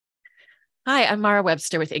Hi, I'm Mara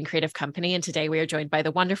Webster with In Creative Company, and today we are joined by the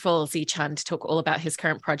wonderful Tze Chun to talk all about his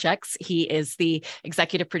current projects. He is the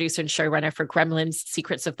executive producer and showrunner for Gremlins,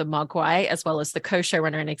 Secrets of the Mogwai, as well as the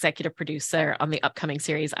co-showrunner and executive producer on the upcoming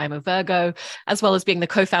series I'm a Virgo, as well as being the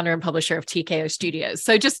co-founder and publisher of TKO Studios.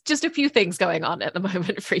 So just a few things going on at the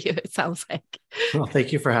moment for you, it sounds like. Well,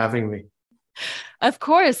 thank you for having me. Of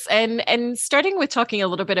course. And starting with talking a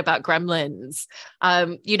little bit about Gremlins,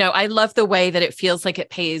 I love the way that it feels like it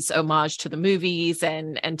pays homage to the movies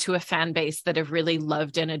and to a fan base that have really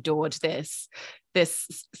loved and adored this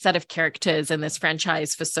set of characters and this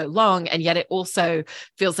franchise for so long. And yet it also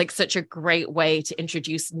feels like such a great way to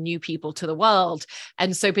introduce new people to the world.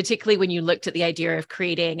 And so particularly when you looked at the idea of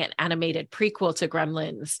creating an animated prequel to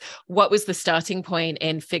Gremlins, what was the starting point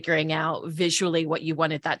in figuring out visually what you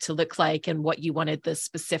wanted that to look like and what you wanted the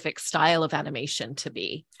specific style of animation to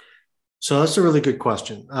be? So that's a really good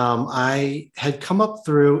question. I had come up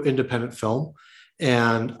through independent film,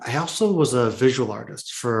 and I also was a visual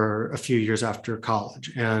artist for a few years after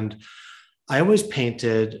college. And I always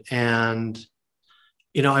painted, and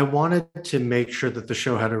I wanted to make sure that the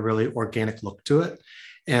show had a really organic look to it.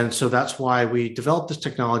 And so that's why we developed this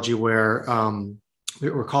technology where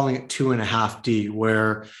we're calling it 2.5D,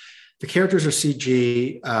 where the characters are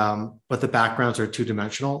CG, but the backgrounds are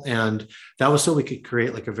two-dimensional. And that was so we could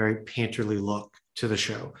create like a very painterly look to the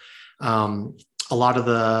show. A lot of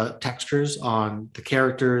the textures on the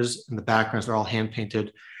characters and the backgrounds are all hand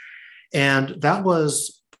painted. And that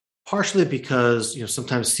was partially because,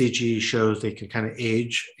 sometimes CG shows they can kind of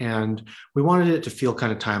age, and we wanted it to feel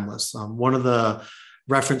kind of timeless. One of the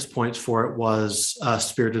reference points for it was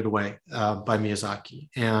Spirited Away by Miyazaki.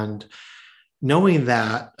 And knowing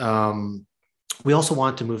that, we also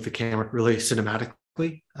wanted to move the camera really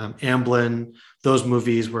cinematically. Amblin, those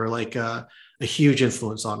movies were like a huge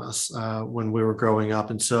influence on us when we were growing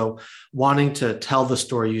up. And so wanting to tell the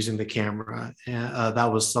story using the camera,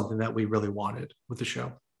 that was something that we really wanted with the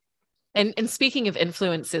show. And speaking of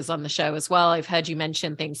influences on the show as well, I've heard you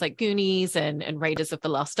mention things like Goonies and Raiders of the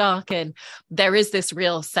Lost Ark. And there is this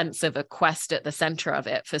real sense of a quest at the center of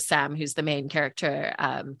it for Sam, who's the main character,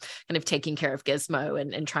 kind of taking care of Gizmo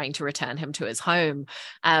and trying to return him to his home.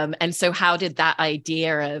 And so how did that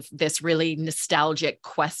idea of this really nostalgic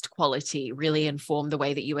quest quality really inform the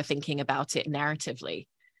way that you were thinking about it narratively?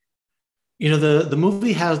 The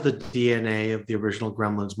movie has the DNA of the original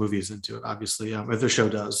Gremlins movies into it, obviously, or the show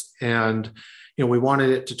does. And, we wanted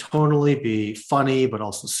it to tonally be funny, but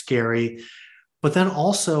also scary. But then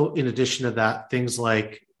also, in addition to that, things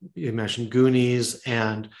like you mentioned Goonies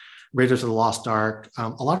and Raiders of the Lost Ark, a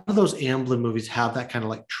lot of those Amblin movies have that kind of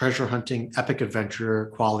like treasure hunting, epic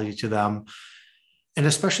adventure quality to them. And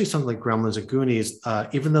especially something like Gremlins and Goonies,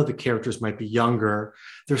 even though the characters might be younger,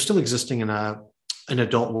 they're still existing in an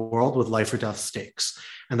adult world with life or death stakes.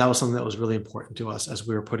 And that was something that was really important to us as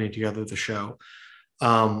we were putting together the show.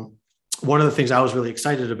 One of the things I was really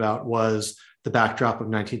excited about was the backdrop of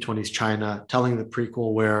 1920s China, telling the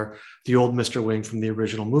prequel where the old Mr. Wing from the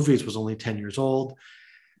original movies was only 10 years old.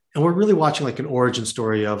 And we're really watching like an origin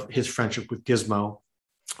story of his friendship with Gizmo,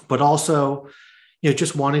 but also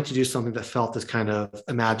just wanting to do something that felt as kind of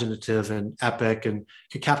imaginative and epic and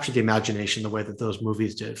could capture the imagination the way that those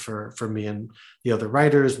movies did for me and the other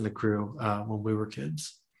writers and the crew when we were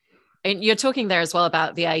kids. And you're talking there as well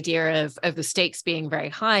about the idea of the stakes being very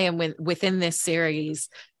high. And within this series,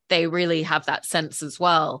 they really have that sense as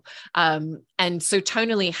well. And so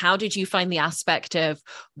tonally, how did you find the aspect of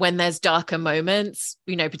when there's darker moments,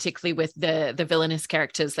 particularly with the villainous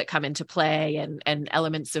characters that come into play and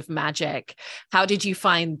elements of magic? How did you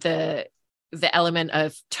find the element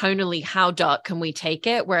of tonally, how dark can we take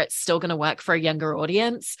it where it's still going to work for a younger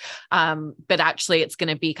audience, but actually it's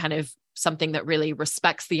going to be kind of something that really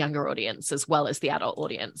respects the younger audience as well as the adult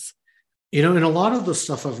audience? In a lot of the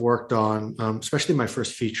stuff I've worked on, especially my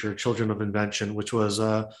first feature, Children of Invention, which was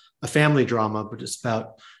a family drama, but it's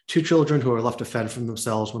about two children who are left to fend from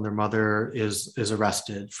themselves when their mother is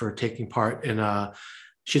arrested for taking part in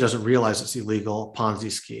she doesn't realize it's illegal,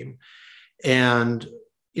 Ponzi scheme. And,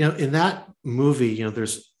 in that movie,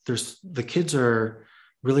 there's the kids are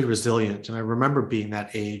really resilient. And I remember being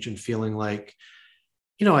that age and feeling like,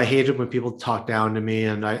 I hated when people talked down to me.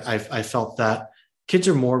 And I felt that kids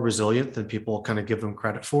are more resilient than people kind of give them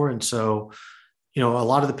credit for. And so, a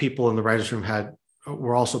lot of the people in the writers' room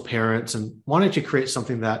were also parents and wanted to create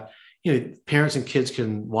something that, parents and kids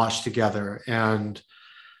can watch together. And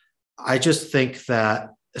I just think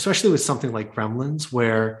that, especially with something like Gremlins,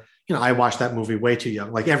 where, I watched that movie way too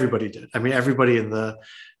young, like everybody did. I mean, everybody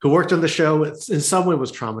who worked on the show in some way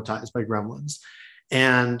was traumatized by Gremlins.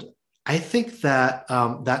 And I think that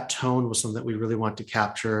that tone was something that we really wanted to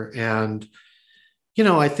capture. And,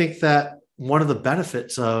 I think that one of the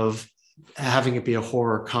benefits of having it be a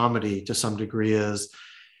horror comedy to some degree is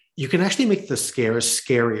you can actually make the scares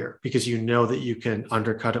scarier because you know that you can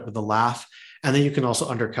undercut it with a laugh. And then you can also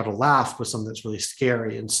undercut a laugh with something that's really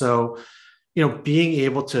scary. And so, being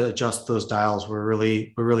able to adjust those dials were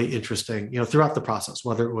really interesting, throughout the process,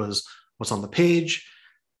 whether it was what's on the page,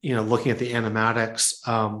 looking at the animatics.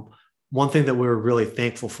 One thing that we were really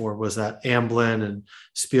thankful for was that Amblin and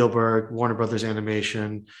Spielberg, Warner Brothers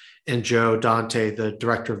Animation, and Joe Dante, the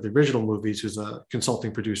director of the original movies, who's a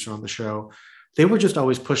consulting producer on the show, they were just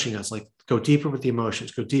always pushing us, like, go deeper with the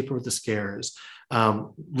emotions, go deeper with the scares,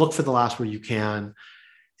 look for the laughs where you can.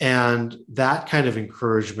 And that kind of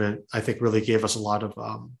encouragement, I think, really gave us a lot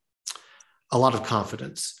of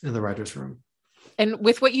confidence in the writer's room. And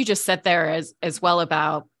with what you just said there as well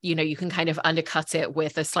about, you can kind of undercut it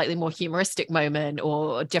with a slightly more humoristic moment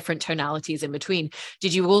or different tonalities in between.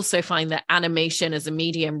 Did you also find that animation as a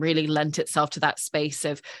medium really lent itself to that space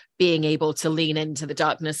of being able to lean into the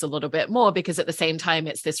darkness a little bit more? Because at the same time,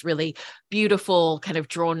 it's this really beautiful kind of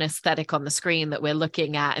drawn aesthetic on the screen that we're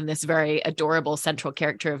looking at, and this very adorable central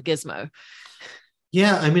character of Gizmo.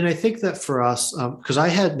 Yeah, I mean, I think that for us, because I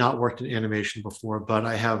had not worked in animation before, but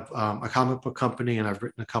I have a comic book company and I've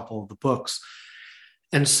written a couple of the books.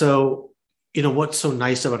 And so, what's so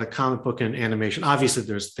nice about a comic book and animation, obviously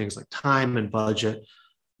there's things like time and budget,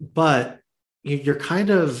 but you're kind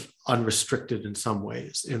of unrestricted in some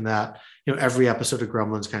ways in that, every episode of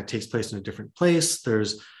Gremlins kind of takes place in a different place.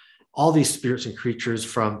 There's all these spirits and creatures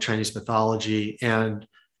from Chinese mythology, and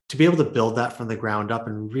to be able to build that from the ground up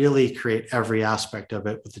and really create every aspect of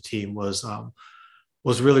it with the team was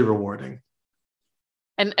really rewarding.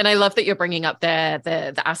 And I love that you're bringing up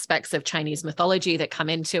the aspects of Chinese mythology that come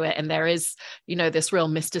into it. And there is, this real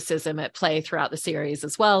mysticism at play throughout the series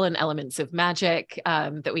as well, and elements of magic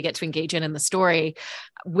that we get to engage in the story.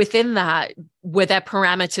 Within that, were there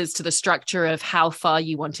parameters to the structure of how far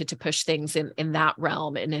you wanted to push things in that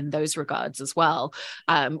realm and in those regards as well?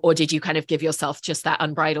 Or did you kind of give yourself just that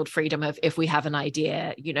unbridled freedom of, if we have an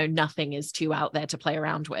idea, nothing is too out there to play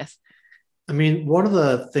around with? I mean, one of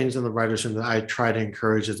the things in the writer's room that I try to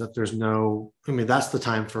encourage is that that's the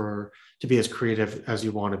time to be as creative as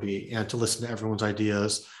you want to be and to listen to everyone's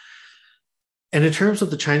ideas. And in terms of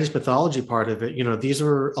the Chinese mythology part of it, these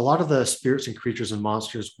are a lot of the spirits and creatures and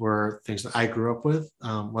monsters were things that I grew up with,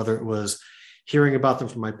 whether it was hearing about them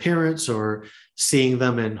from my parents or seeing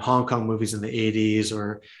them in Hong Kong movies in the 80s,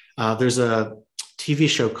 or there's a TV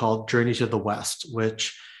show called Journey to the West,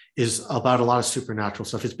 which is about a lot of supernatural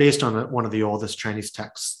stuff. It's based on one of the oldest Chinese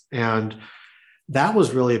texts. And that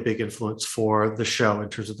was really a big influence for the show in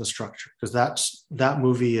terms of the structure, because that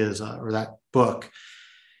movie or that book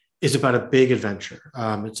is about a big adventure.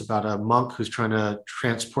 It's about a monk who's trying to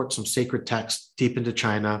transport some sacred text deep into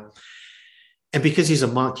China. And because he's a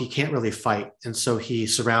monk, he can't really fight. And so he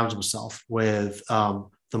surrounds himself with the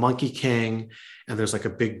Monkey King. And there's like a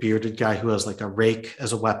big bearded guy who has like a rake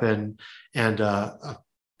as a weapon, and a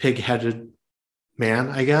pig-headed man,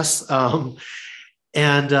 I guess. Every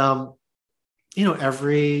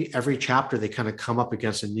chapter they kind of come up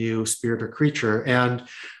against a new spirit or creature. And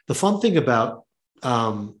the fun thing about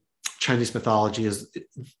Chinese mythology is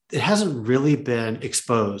it hasn't really been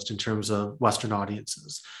exposed in terms of Western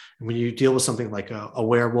audiences. And when you deal with something like a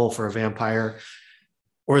werewolf or a vampire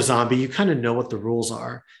or a zombie, you kind of know what the rules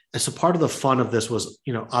are. And so part of the fun of this was,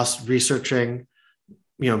 us researching,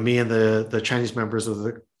 me and the Chinese members of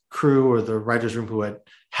the crew or the writer's room who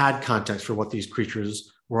had context for what these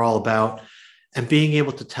creatures were all about, and being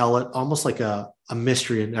able to tell it almost like a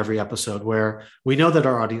mystery in every episode, where we know that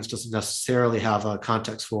our audience doesn't necessarily have a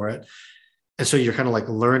context for it. And so you're kind of like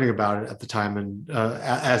learning about it at the time and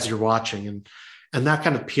as you're watching, and that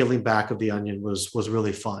kind of peeling back of the onion was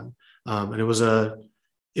really fun. And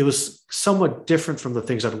it was somewhat different from the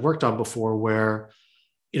things I'd worked on before, where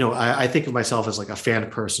I think of myself as like a fan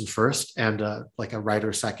person first and like a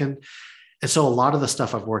writer second. And so a lot of the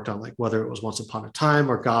stuff I've worked on, like whether it was Once Upon a Time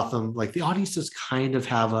or Gotham, like the audiences kind of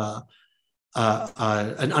have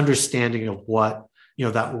an understanding of what,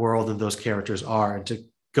 that world and those characters are, and to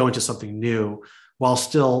go into something new while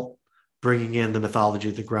still bringing in the mythology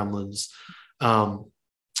of the Gremlins.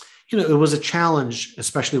 It was a challenge,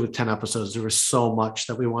 especially with 10 episodes. There was so much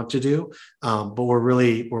that we want to do, but we're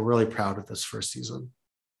really proud of this first season.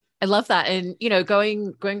 I love that. And,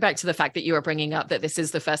 going back to the fact that you were bringing up that this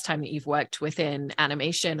is the first time that you've worked within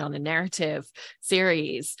animation on a narrative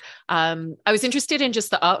series. I was interested in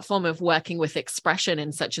just the art form of working with expression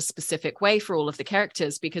in such a specific way for all of the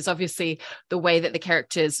characters, because obviously the way that the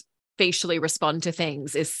characters facially respond to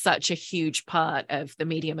things is such a huge part of the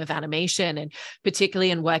medium of animation. And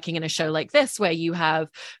particularly in working in a show like this, where you have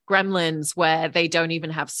Gremlins, where they don't even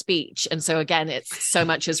have speech. And so again, it's so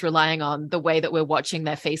much as relying on the way that we're watching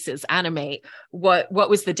their faces animate. What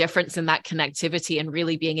was the difference in that connectivity and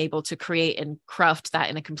really being able to create and craft that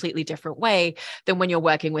in a completely different way than when you're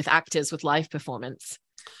working with actors with live performance?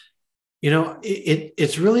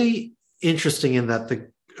 It's really interesting in that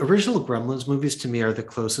the original Gremlins movies to me are the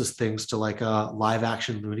closest things to like a live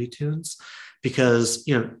action Looney Tunes, because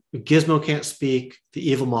Gizmo can't speak, the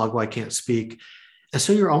evil Mogwai can't speak, and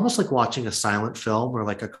so you're almost like watching a silent film or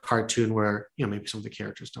like a cartoon where maybe some of the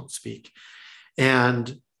characters don't speak.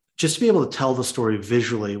 And just to be able to tell the story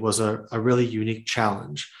visually was a really unique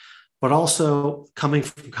challenge. But also coming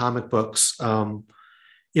from comic books, one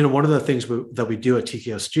of the things that we do at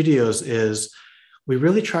TKO Studios is we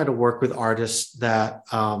really try to work with artists that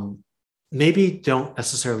maybe don't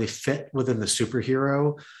necessarily fit within the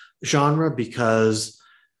superhero genre, because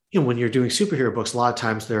when you're doing superhero books, a lot of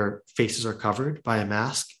times their faces are covered by a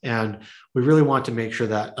mask. And we really want to make sure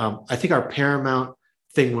that I think our paramount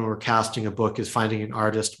thing when we're casting a book is finding an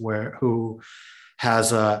artist who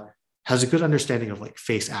has a good understanding of like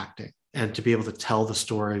face acting and to be able to tell the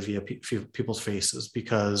story via people's faces,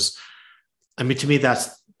 because to me,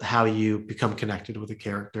 that's how you become connected with a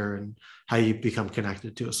character and how you become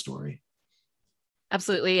connected to a story.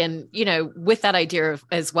 Absolutely. And, with that idea of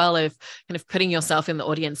as well of kind of putting yourself in the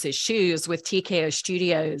audience's shoes with TKO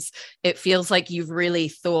Studios, it feels like you've really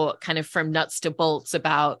thought kind of from nuts to bolts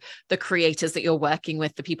about the creators that you're working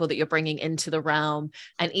with, the people that you're bringing into the realm,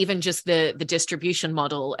 and even just the distribution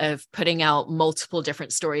model of putting out multiple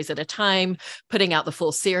different stories at a time, putting out the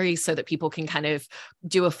full series so that people can kind of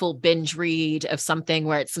do a full binge read of something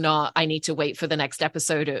where it's not, I need to wait for the next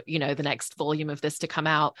episode or, the next volume of this to come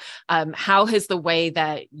out. How has the way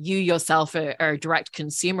that you yourself are a direct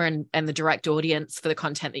consumer and the direct audience for the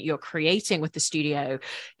content that you're creating with the studio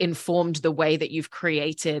informed the way that you've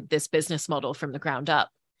created this business model from the ground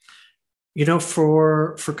up?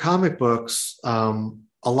 For comic books, a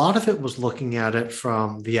lot of it was looking at it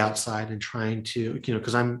from the outside and trying to,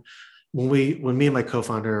 because when me and my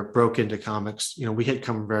co-founder broke into comics, we had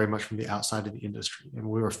come very much from the outside of the industry and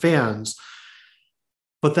we were fans.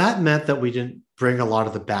 But that meant that we didn't bring a lot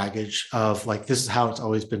of the baggage of like, this is how it's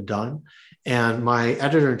always been done. And my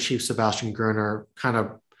editor-in-chief, Sebastian Gerner,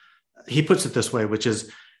 he puts it this way, which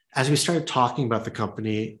is, as we started talking about the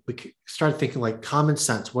company, we started thinking like common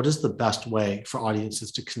sense. What is the best way for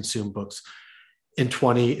audiences to consume books at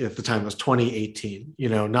the time it was 2018,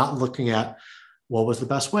 not looking at what was the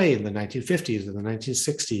best way in the 1950s and the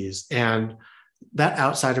 1960s. And that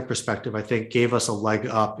outsider perspective, I think, gave us a leg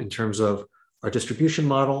up in terms of our distribution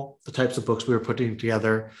model, the types of books we were putting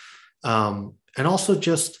together, and also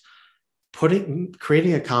just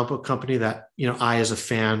creating a comic book company that, I as a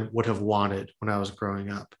fan would have wanted when I was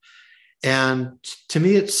growing up. And to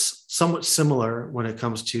me, it's somewhat similar when it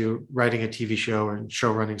comes to writing a TV show and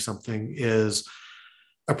show running something, is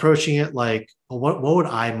approaching it like, well, what would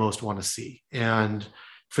I most want to see? And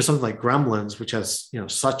for something like Gremlins, which has,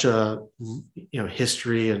 such a,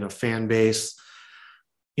 history and a fan base,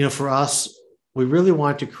 for us, we really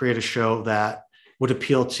wanted to create a show that would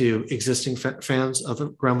appeal to existing fans of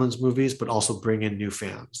the Gremlins movies, but also bring in new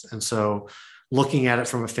fans. And so looking at it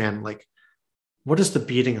from a fan, like, what is the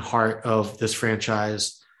beating heart of this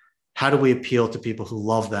franchise? How do we appeal to people who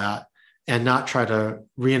love that and not try to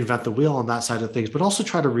reinvent the wheel on that side of things, but also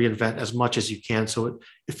try to reinvent as much as you can so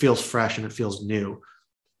it feels fresh and it feels new.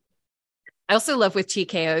 I also love with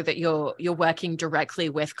TKO that you're working directly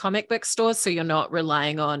with comic book stores, so you're not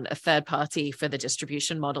relying on a third party for the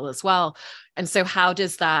distribution model as well. And so how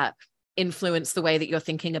does that influence the way that you're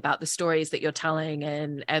thinking about the stories that you're telling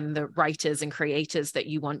and the writers and creators that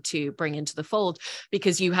you want to bring into the fold?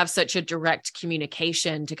 Because you have such a direct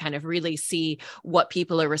communication to kind of really see what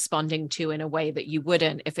people are responding to in a way that you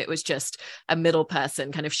wouldn't if it was just a middle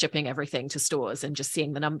person kind of shipping everything to stores and just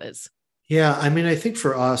seeing the numbers. Yeah, I think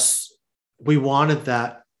for us, we wanted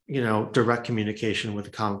that, direct communication with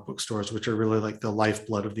the comic book stores, which are really like the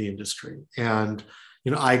lifeblood of the industry. And,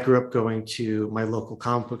 I grew up going to my local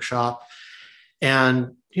comic book shop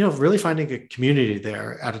and, really finding a community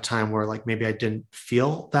there at a time where like maybe I didn't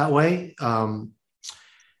feel that way. And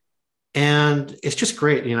it's just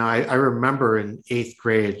great. I remember in 8th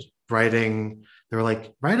grade writing, they were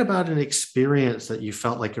like, write about an experience that you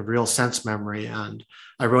felt like a real sense memory. And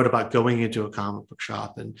I wrote about going into a comic book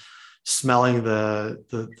shop and smelling the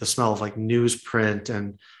smell of like newsprint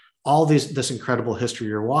and all this incredible history.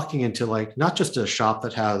 You're walking into like not just a shop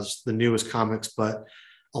that has the newest comics, but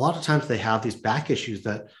a lot of times they have these back issues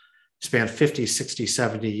that span 50, 60,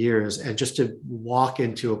 70 years. And just to walk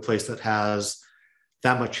into a place that has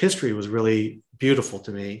that much history was really beautiful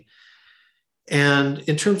to me. And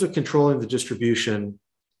in terms of controlling the distribution,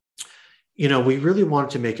 we really wanted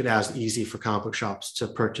to make it as easy for comic book shops to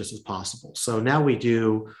purchase as possible. So now we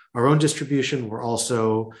do our own distribution. We're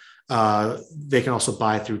also, they can also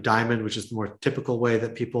buy through Diamond, which is the more typical way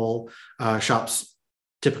that shops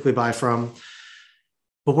typically buy from.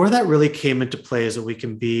 But where that really came into play is that we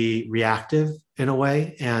can be reactive in a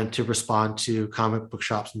way and to respond to comic book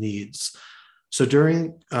shops' needs. So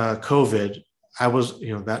during COVID, I was,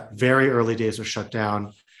 that very early days of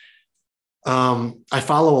shutdown. I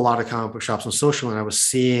follow a lot of comic book shops on social, and I was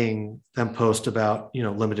seeing them post about,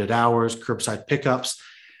 limited hours, curbside pickups.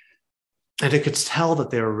 And I could tell that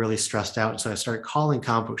they were really stressed out. And so I started calling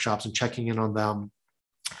comic book shops and checking in on them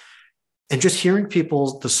and just hearing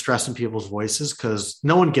the stress in people's voices, because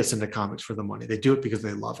no one gets into comics for the money. They do it because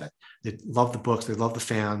they love it. They love the books. They love the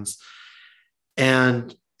fans.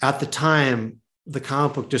 And at the time, the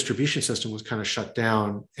comic book distribution system was kind of shut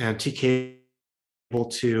down, and TK able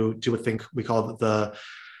to do a thing we called at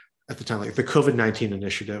the time, like the COVID-19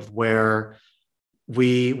 initiative, where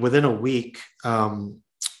we, within a week,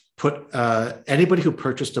 put anybody who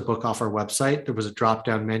purchased a book off our website, there was a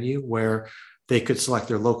drop-down menu where they could select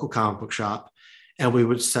their local comic book shop, and we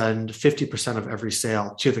would send 50% of every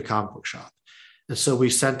sale to the comic book shop. And so we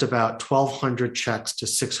sent about 1,200 checks to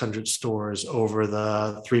 600 stores over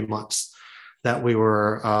the 3 months that we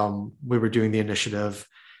were doing the initiative.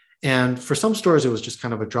 And for some stores, it was just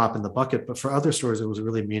kind of a drop in the bucket, but for other stores, it was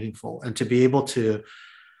really meaningful. And to be able to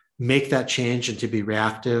make that change and to be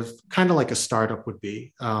reactive, kind of like a startup would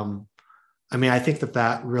be. I think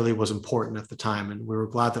that really was important at the time. And we were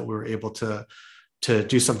glad that we were able to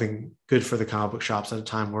do something good for the comic book shops at a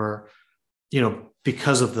time where,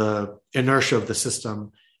 because of the inertia of the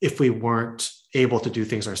system, if we weren't able to do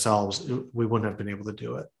things ourselves, we wouldn't have been able to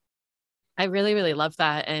do it. I really, really love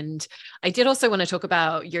that. And I did also want to talk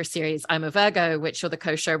about your series, I'm a Virgo, which you're the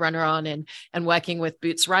co-showrunner on, and working with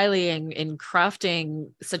Boots Riley in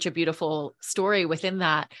crafting such a beautiful story within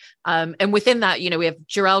that. And within that, we have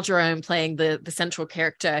Jarrell Jerome playing the central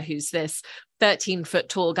character, who's this 13-foot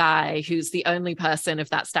tall guy who's the only person of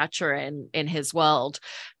that stature in his world.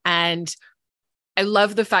 And I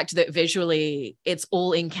love the fact that visually it's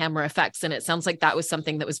all in-camera effects. And it sounds like that was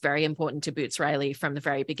something that was very important to Boots Riley from the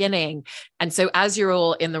very beginning. And so as you're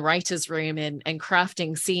all in the writer's room and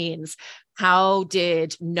crafting scenes, how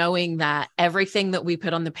did knowing that everything that we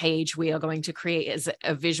put on the page, we are going to create as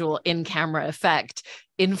a visual in-camera effect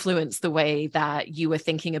influence the way that you were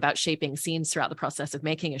thinking about shaping scenes throughout the process of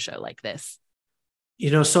making a show like this?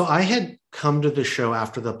 So I had come to the show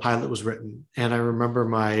after the pilot was written, and I remember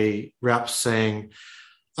my reps saying,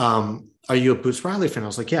 are you a Boots Riley fan? I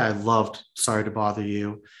was like, yeah, I loved Sorry to Bother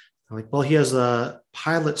You. I'm like, well, he has a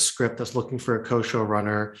pilot script that's looking for a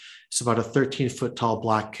co-showrunner. It's about a 13-foot tall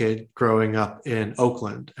Black kid growing up in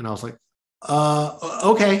Oakland. And I was like,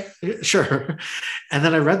 okay, sure. And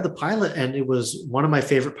then I read the pilot, and it was one of my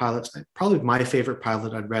favorite pilots, probably my favorite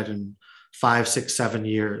pilot I'd read in 5, 6, 7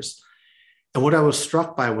 years. And what I was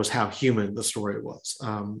struck by was how human the story was,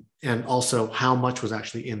 and also how much was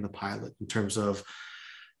actually in the pilot in terms of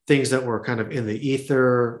things that were kind of in the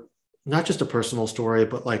ether, not just a personal story,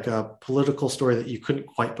 but like a political story that you couldn't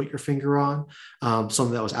quite put your finger on,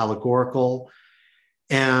 something that was allegorical.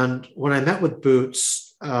 And when I met with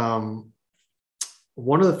Boots, one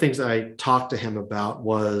of the things that I talked to him about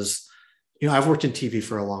was, I've worked in TV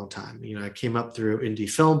for a long time. I came up through indie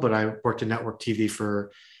film, but I worked in network TV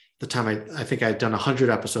for the time. I think I'd done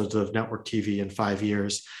 100 episodes of network TV in 5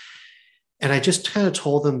 years. And I just kind of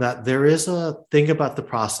told them that there is a thing about the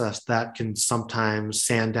process that can sometimes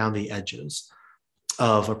sand down the edges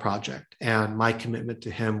of a project. And my commitment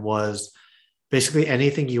to him was basically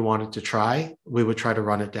anything you wanted to try, we would try to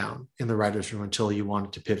run it down in the writer's room until you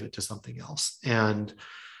wanted to pivot to something else. And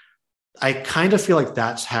I kind of feel like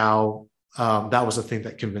that's how that was the thing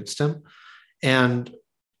that convinced him. And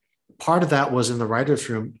part of that was in the writer's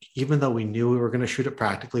room, even though we knew we were going to shoot it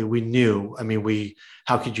practically, we knew,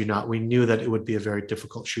 how could you not? We knew that it would be a very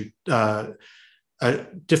difficult a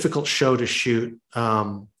difficult show to shoot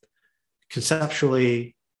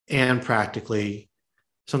conceptually and practically,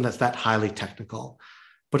 something that's that highly technical.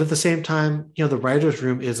 But at the same time, the writer's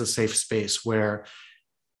room is a safe space where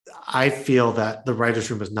I feel that the writer's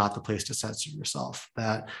room is not the place to censor yourself,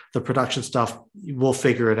 that the production stuff, we'll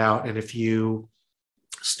figure it out. And if you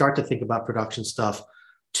start to think about production stuff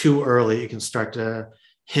too early, it can start to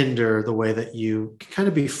hinder the way that you can kind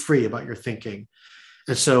of be free about your thinking.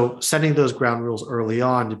 And so setting those ground rules early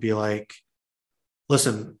on to be like,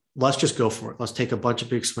 listen, let's just go for it. Let's take a bunch of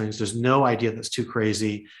big swings. There's no idea that's too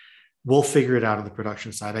crazy. We'll figure it out on the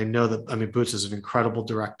production side. I know that, I mean, Boots is an incredible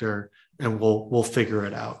director, and we'll figure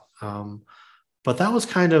it out. But that was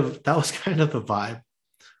kind of the vibe.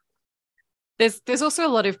 There's also a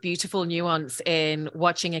lot of beautiful nuance in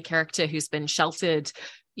watching a character who's been sheltered,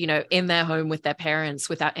 in their home with their parents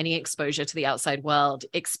without any exposure to the outside world,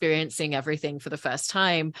 experiencing everything for the first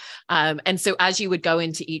time. And so as you would go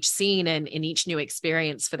into each scene and in each new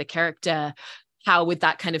experience for the character, how would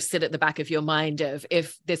that kind of sit at the back of your mind of,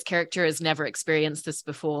 if this character has never experienced this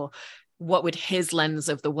before, what would his lens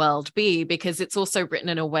of the world be? Because it's also written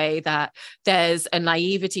in a way that there's a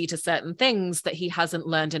naivety to certain things that he hasn't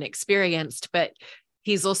learned and experienced, but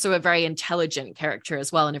he's also a very intelligent character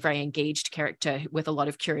as well, and a very engaged character with a lot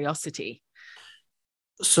of curiosity.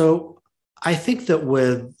 So I think that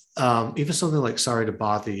with even something like Sorry to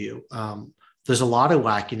Bother You, there's a lot of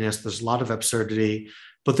wackiness, there's a lot of absurdity,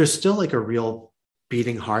 but there's still like a real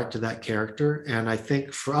beating heart to that character. And I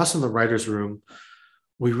think for us in the writer's room,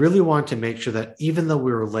 we really want to make sure that even though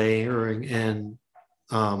we were layering in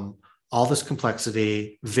all this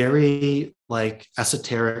complexity, very like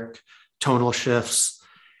esoteric tonal shifts,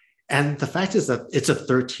 and the fact is that it's a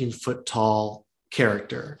 13-foot tall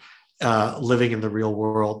character living in the real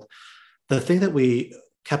world. The thing that we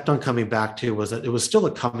kept on coming back to was that it was still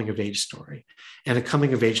a coming of age story, and a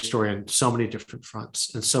coming of age story on so many different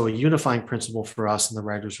fronts. And so a unifying principle for us in the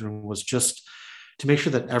writer's room was just to make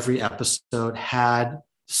sure that every episode had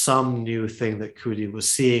some new thing that Kudi was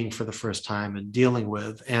seeing for the first time and dealing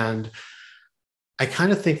with. And I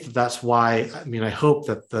kind of think that that's why, I mean, I hope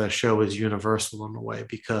that the show is universal in a way,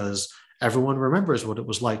 because everyone remembers what it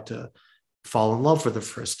was like to fall in love for the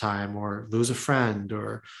first time, or lose a friend,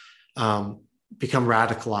 or become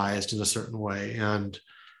radicalized in a certain way. And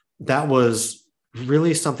that was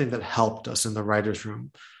really something that helped us in the writer's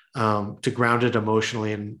room to ground it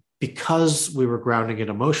emotionally. And because we were grounding it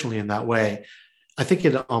emotionally in that way, I think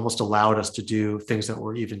it almost allowed us to do things that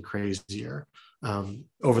were even crazier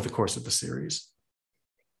over the course of the series.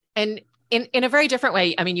 And in a very different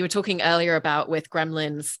way, I mean, you were talking earlier about with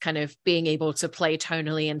Gremlins kind of being able to play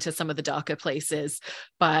tonally into some of the darker places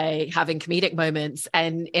by having comedic moments.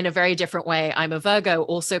 And in a very different way, I'm a Virgo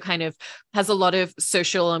also kind of has a lot of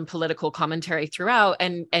social and political commentary throughout,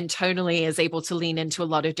 and tonally is able to lean into a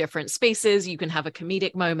lot of different spaces. You can have a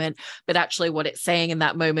comedic moment, but actually what it's saying in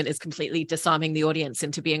that moment is completely disarming the audience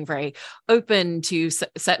into being very open to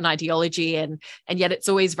certain ideology. And yet it's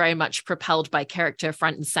always very much propelled by character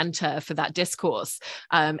front and center for that discourse.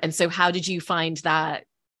 And so how did you find that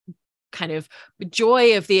kind of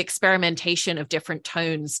joy of the experimentation of different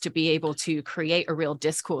tones to be able to create a real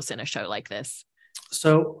discourse in a show like this?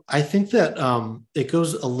 So I think that it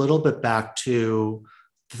goes a little bit back to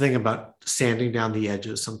the thing about sanding down the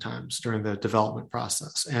edges sometimes during the development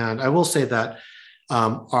process. And I will say that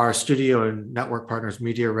our studio and network partners,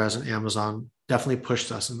 Media Res and Amazon, definitely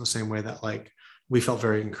pushed us in the same way that like we felt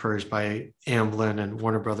very encouraged by Amblin and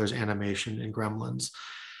Warner Brothers Animation and Gremlins.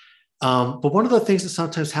 But one of the things that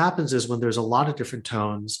sometimes happens is when there's a lot of different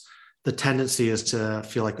tones, the tendency is to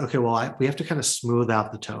feel like, okay, well, we have to kind of smooth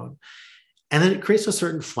out the tone. And then it creates a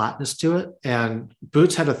certain flatness to it. And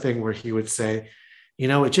Boots had a thing where he would say,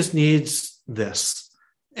 it just needs this.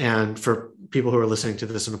 And for people who are listening to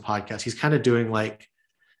this in a podcast, he's kind of doing like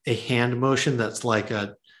a hand motion that's like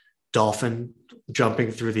a dolphin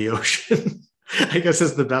jumping through the ocean. I guess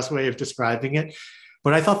is the best way of describing it.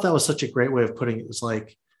 But I thought that was such a great way of putting it. It's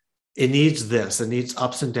like, it needs this. It needs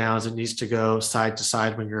ups and downs. It needs to go side to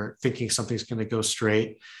side when you're thinking something's going to go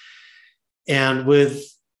straight. And with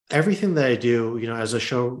everything that I do, as a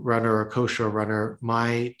showrunner or co-showrunner,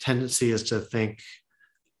 my tendency is to think,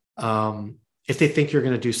 if they think you're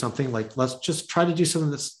going to do something, like, let's just try to do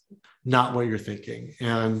something that's not what you're thinking.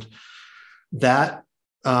 And that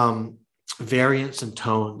variance in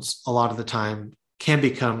tones a lot of the time can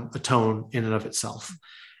become a tone in and of itself.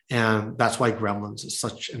 And that's why Gremlins is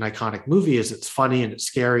such an iconic movie, is it's funny and it's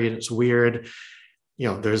scary and it's weird.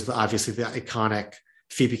 There's obviously the iconic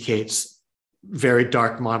Phoebe Cates very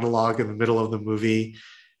dark monologue in the middle of the movie,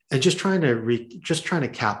 and just trying to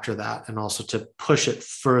capture that, and also to push it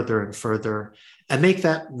further and further and make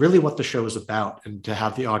that really what the show is about, and to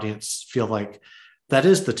have the audience feel like that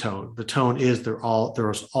is the tone. The tone is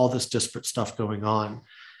there's all this disparate stuff going on.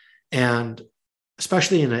 And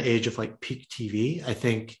especially in an age of like peak TV, I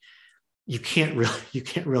think you can't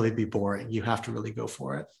really be boring. You have to really go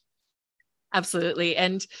for it. Absolutely.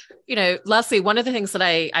 And, lastly, one of the things that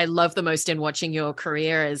I love the most in watching your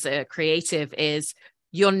career as a creative is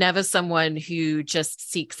you're never someone who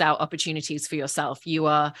just seeks out opportunities for yourself. You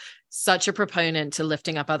are such a proponent to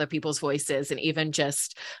lifting up other people's voices. And even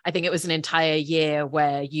just, I think it was an entire year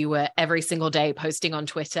where you were every single day posting on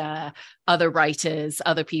Twitter, other writers,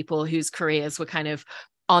 other people whose careers were kind of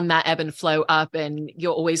on that ebb and flow up, and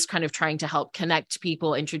you're always kind of trying to help connect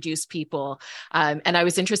people, introduce people. And I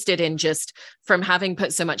was interested in, just from having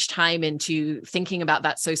put so much time into thinking about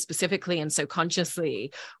that so specifically and so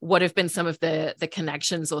consciously, what have been some of the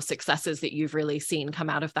connections or successes that you've really seen come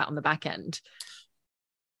out of that on the back end?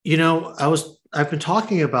 I've been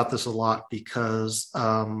talking about this a lot because,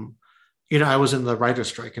 I was in the writer's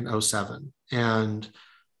strike in '07, and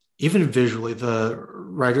even visually, the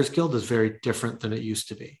Writers Guild is very different than it used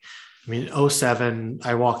to be. I mean, '07,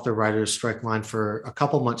 I walked the writer's strike line for a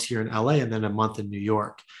couple months here in LA and then a month in New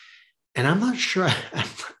York. And I'm not sure,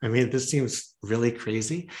 I mean, this seems really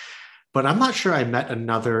crazy, but I'm not sure I met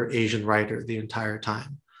another Asian writer the entire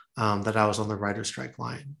time that I was on the writer's strike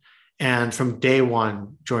line. And from day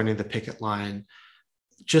one, joining the picket line,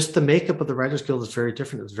 just the makeup of the Writers Guild is very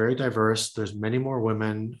different. It's very diverse. There's many more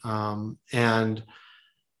women. And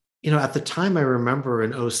at the time, I remember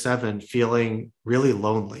in '07 feeling really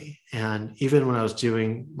lonely. And even when I was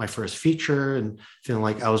doing my first feature and feeling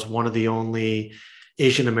like I was one of the only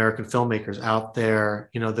Asian American filmmakers out there,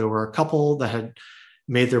 there were a couple that had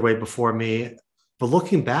made their way before me. But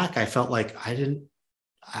looking back, I felt like I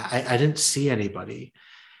didn't see anybody.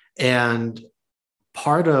 And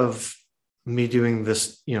part of me doing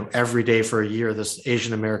this, every day for a year, this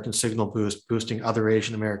Asian American signal boost, boosting other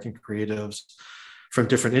Asian American creatives from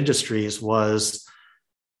different industries, was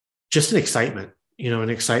just an excitement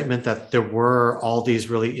that there were all these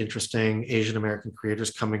really interesting Asian American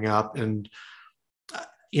creators coming up. And,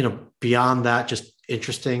 beyond that, just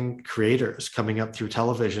interesting creators coming up through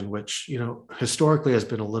television, which, historically has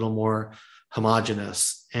been a little more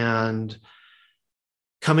homogenous. And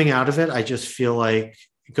coming out of it, I just feel like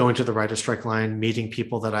going to the writer's strike line, meeting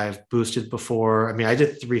people that I've boosted before. I mean, I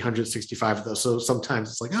did 365 of those. So sometimes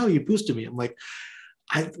it's like, oh, you boosted me. I'm like,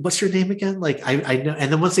 what's your name again? Like, I know.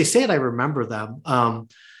 And then once they say it, I remember them.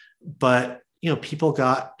 But, people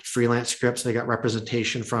got freelance scripts, they got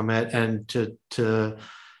representation from it. And to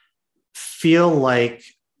feel like,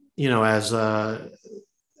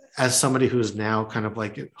 as somebody who's now kind of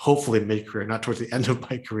like hopefully mid-career, not towards the end of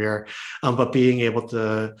my career, but being able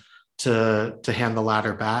to hand the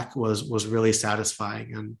ladder back was really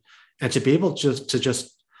satisfying. And to be able to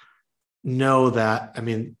just know that, I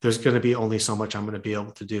mean, there's going to be only so much I'm going to be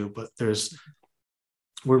able to do, but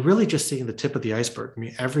we're really just seeing the tip of the iceberg. I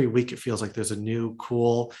mean, every week it feels like there's a new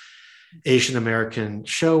cool Asian American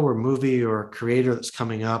show or movie or creator that's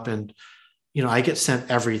coming up. And, I get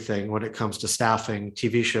sent everything when it comes to staffing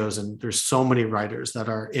TV shows, and there's so many writers that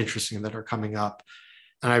are interesting that are coming up.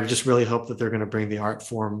 And I just really hope that they're going to bring the art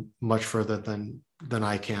form much further than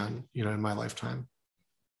I can, in my lifetime.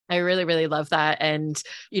 I really, really love that. And,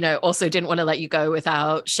 also didn't want to let you go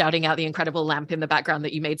without shouting out the incredible lamp in the background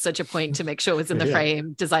that you made such a point to make sure was in the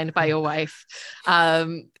frame, designed by your wife.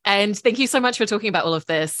 And thank you so much for talking about all of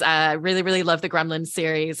this. Really, really love the Gremlins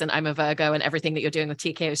series, and I'm a Virgo, and everything that you're doing with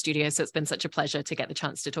TKO Studios. So it's been such a pleasure to get the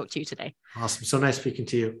chance to talk to you today. Awesome. So nice speaking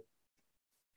to you.